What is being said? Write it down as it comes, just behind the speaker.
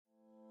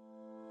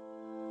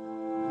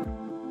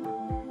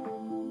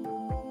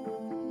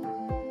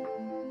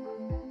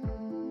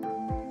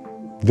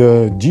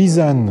The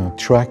GSAN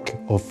track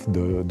of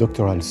the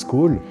doctoral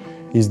school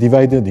is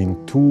divided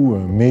in two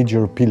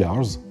major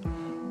pillars.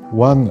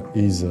 One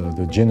is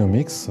the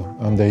genomics,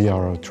 and they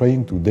are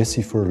trying to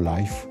decipher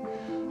life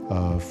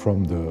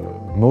from the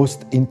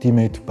most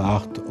intimate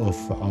part of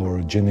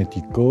our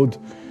genetic code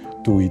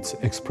to its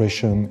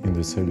expression in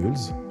the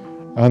cells.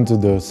 And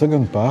the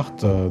second part,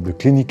 the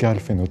clinical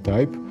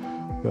phenotype,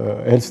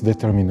 health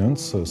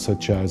determinants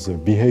such as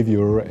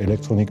behavior,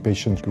 electronic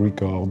patient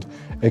record,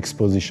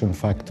 exposition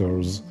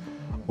factors,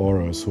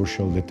 or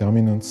social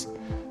determinants.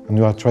 And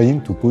we are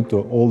trying to put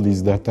all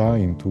this data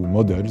into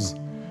models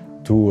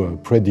to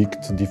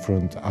predict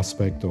different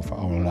aspects of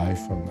our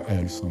life and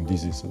health and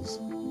diseases.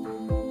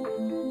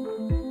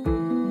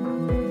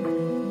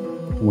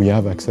 We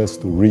have access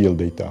to real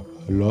data,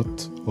 a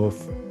lot of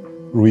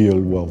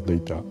real-world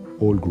data,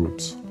 all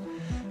groups.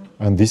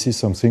 And this is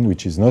something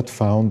which is not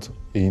found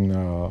in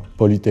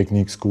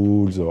polytechnic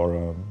schools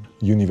or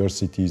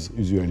universities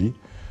usually.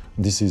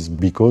 This is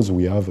because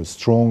we have a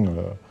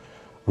strong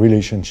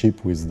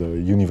relationship with the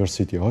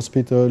university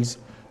hospitals,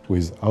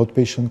 with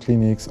outpatient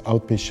clinics,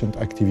 outpatient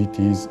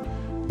activities.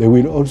 They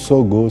will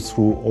also go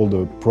through all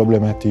the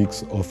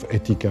problematics of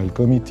ethical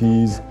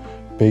committees,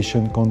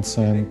 patient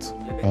consent,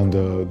 and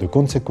the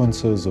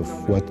consequences of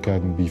what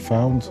can be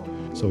found.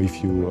 So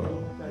if you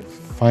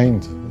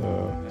find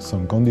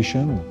some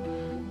condition,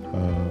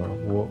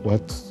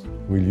 what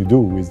will you do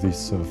with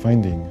this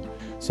finding?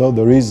 So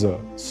there is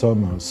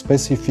some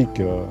specific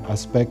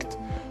aspect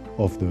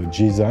of the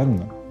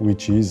GSAN,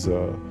 which is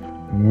a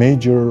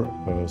major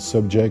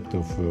subject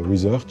of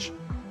research,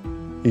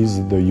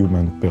 is the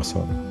human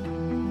person.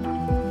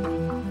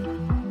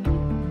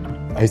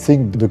 I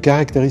think the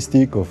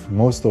characteristic of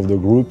most of the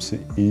groups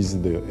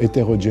is the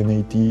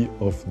heterogeneity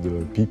of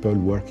the people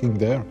working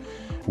there,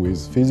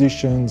 with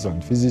physicians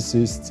and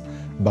physicists,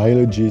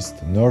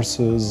 biologists,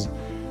 nurses,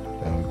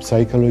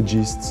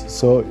 psychologists.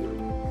 So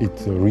it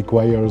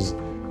requires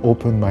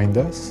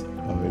open-mindedness,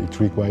 it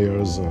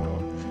requires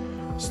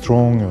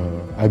strong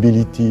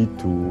ability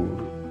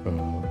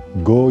to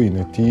go in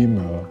a team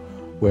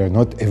where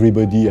not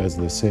everybody has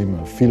the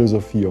same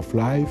philosophy of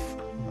life,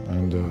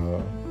 and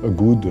a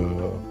good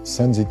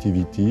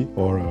sensitivity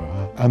or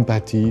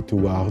empathy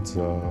towards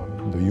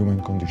the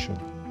human condition.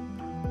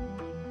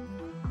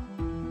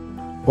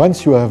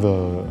 Once you have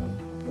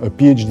a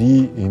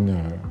PhD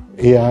in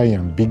AI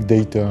and big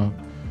data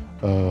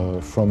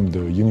from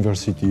the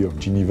University of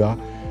Geneva,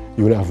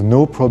 you will have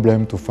no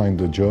problem to find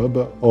a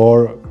job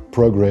or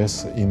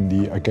progress in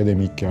the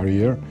academic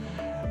career.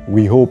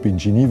 We hope in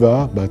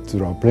Geneva, but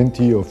there are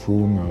plenty of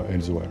room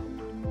elsewhere.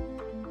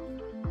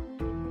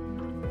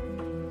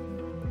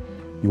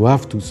 You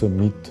have to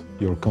submit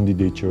your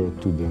candidature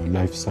to the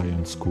Life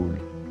Science School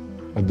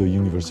at the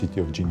University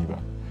of Geneva.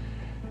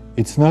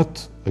 It's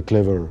not a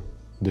clever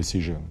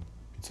decision.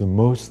 It's the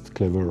most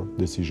clever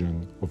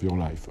decision of your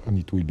life, and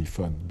it will be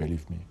fun,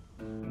 believe me.